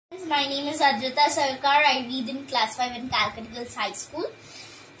My name is Adrita Sarkar. I read in class 5 in Calcutta Girls High School.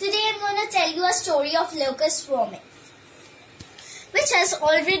 Today I'm going to tell you a story of locust swarming, which has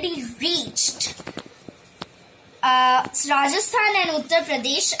already reached Rajasthan and Uttar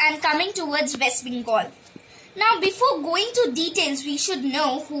Pradesh and coming towards West Bengal. Now, before going to details, we should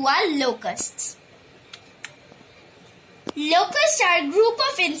know who are locusts. Locusts are a group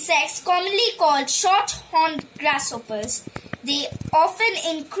of insects commonly called short-horned grasshoppers. They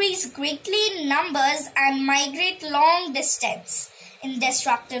often increase greatly in numbers and migrate long distance in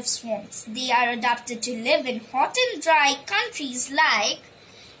destructive swarms. They are adapted to live in hot and dry countries like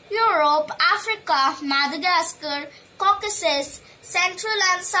Europe, Africa, Madagascar, Caucasus, Central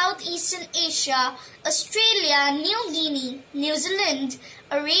and Southeastern Asia, Australia, New Guinea, New Zealand,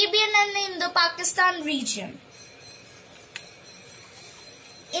 Arabian and Indo-Pakistan region.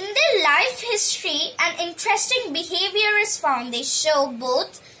 In their life history, an interesting behavior is found. They show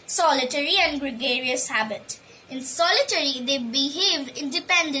both solitary and gregarious habit. In solitary, they behave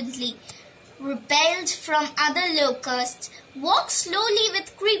independently, repelled from other locusts, walk slowly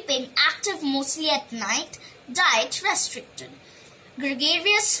with creeping, active mostly at night, diet restricted.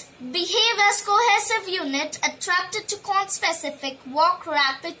 Gregarious behave as cohesive unit, attracted to conspecific, walk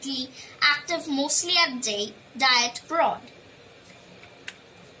rapidly, active mostly at day, diet broad.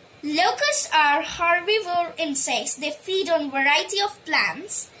 Locusts are herbivore insects. They feed on variety of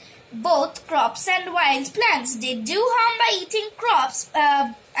plants, both crops and wild plants. They do harm by eating crops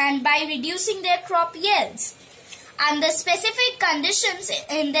and by reducing their crop yields. Under specific conditions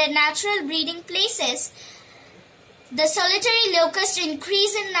in their natural breeding places, the solitary locusts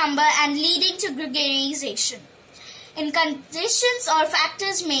increase in number and leading to gregarization. In conditions or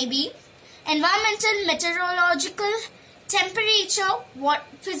factors may be environmental, meteorological, temperature,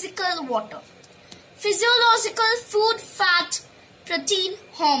 physical, water. Physiological, food, fat, protein,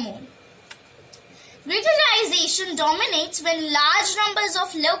 hormone. Gregarization dominates when large numbers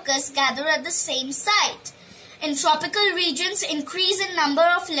of locusts gather at the same site. In tropical regions, increase in number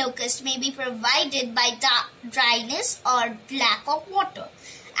of locusts may be provided by dryness or lack of water,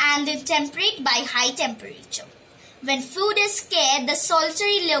 and in temperate by high temperature. When food is scarce, the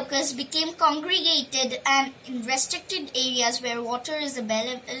solitary locusts became congregated and in restricted areas where water is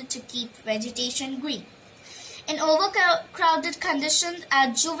available to keep vegetation green. In overcrowded conditions,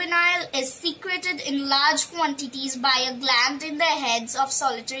 a juvenile is secreted in large quantities by a gland in the heads of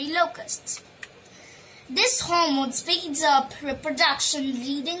solitary locusts. This hormone speeds up reproduction,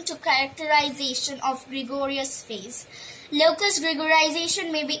 leading to characterization of gregarious phase. Locust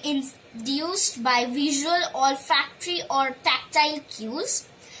gregarization may be induced by visual, olfactory, or tactile cues.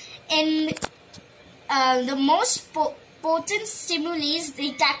 In the most potent stimuli,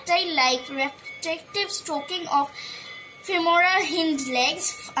 the tactile, like repetitive stroking of femoral hind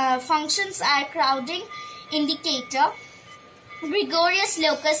legs, functions are crowding indicator. Gregarious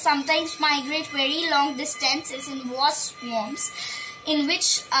locusts sometimes migrate very long distances in vast swarms, in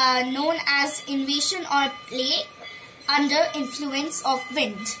which are known as invasion or play under influence of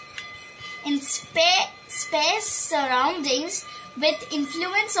wind. In sparse surroundings with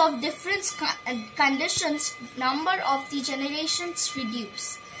influence of different conditions, number of the generations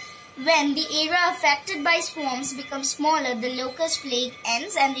reduce. When the area affected by swarms becomes smaller, the locust plague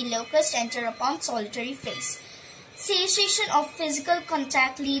ends and the locusts enter upon solitary phase. Cessation of physical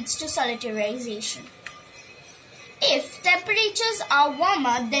contact leads to solitarization. If temperatures are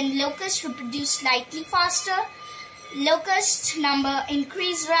warmer, then locusts reproduce slightly faster. Locust number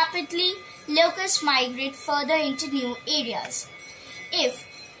increase rapidly. Locusts migrate further into new areas. If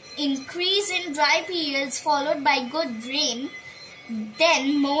increase in dry periods followed by good rain,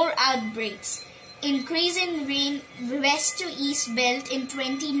 then more outbreaks. Increase in rain west to east belt in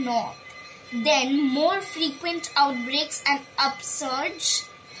 20 north. Then more frequent outbreaks and upsurge.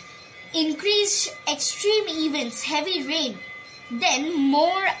 Increased extreme events, heavy rain. Then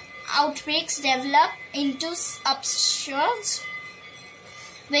more outbreaks develop into upsurge.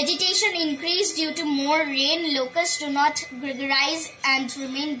 Vegetation increase due to more rain. Locusts do not gregarize and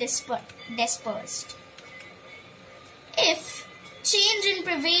remain dispersed. If change in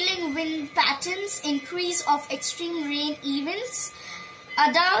prevailing wind patterns, increase of extreme rain events,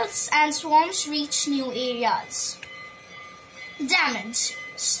 adults and swarms reach new areas. Damage.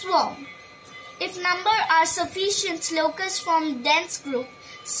 Swarm. If number are sufficient, locusts form dense group.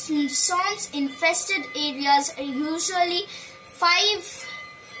 Swarms infested areas are usually 5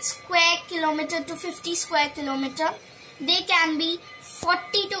 square kilometer to 50 square kilometer. They can be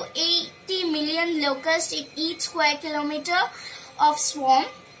 40 to 80 million locusts in each square kilometer of swarm.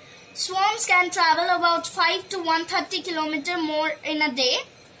 Swarms can travel about 5 to 130 km more in a day.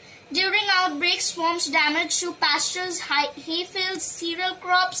 During outbreaks, swarms damage to pastures, hay fields, cereal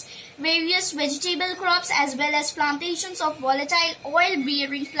crops, various vegetable crops, as well as plantations of volatile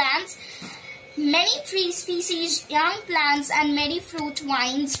oil-bearing plants, many tree species, young plants, and many fruit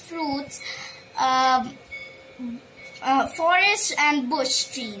vines, fruits, forest and bush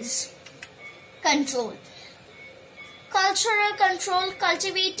trees. Control. Cultural control,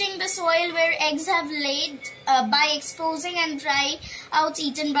 cultivating the soil where eggs have laid by exposing and dry out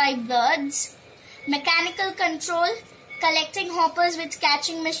eaten by birds. Mechanical control, collecting hoppers with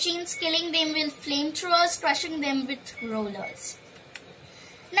catching machines, killing them with flamethrowers, crushing them with rollers.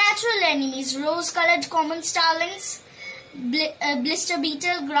 Natural enemies, rose-colored common starlings, blister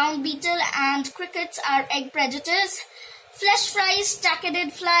beetle, ground beetle, and crickets are egg predators. Flesh flies,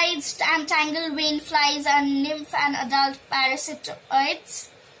 tackadid flies, and tangle vein flies are nymph and adult parasitoids.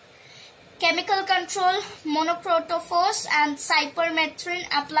 Chemical control, monoprotophos and cypermethrin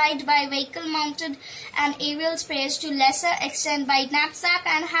applied by vehicle-mounted and aerial sprayers, to lesser extent by knapsack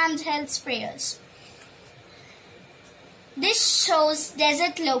and handheld sprayers. This shows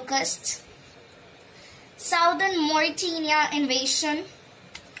desert locusts, southern Mauritania invasion,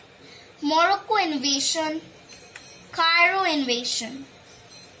 Morocco invasion, Cairo invasion.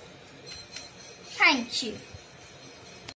 Thank you.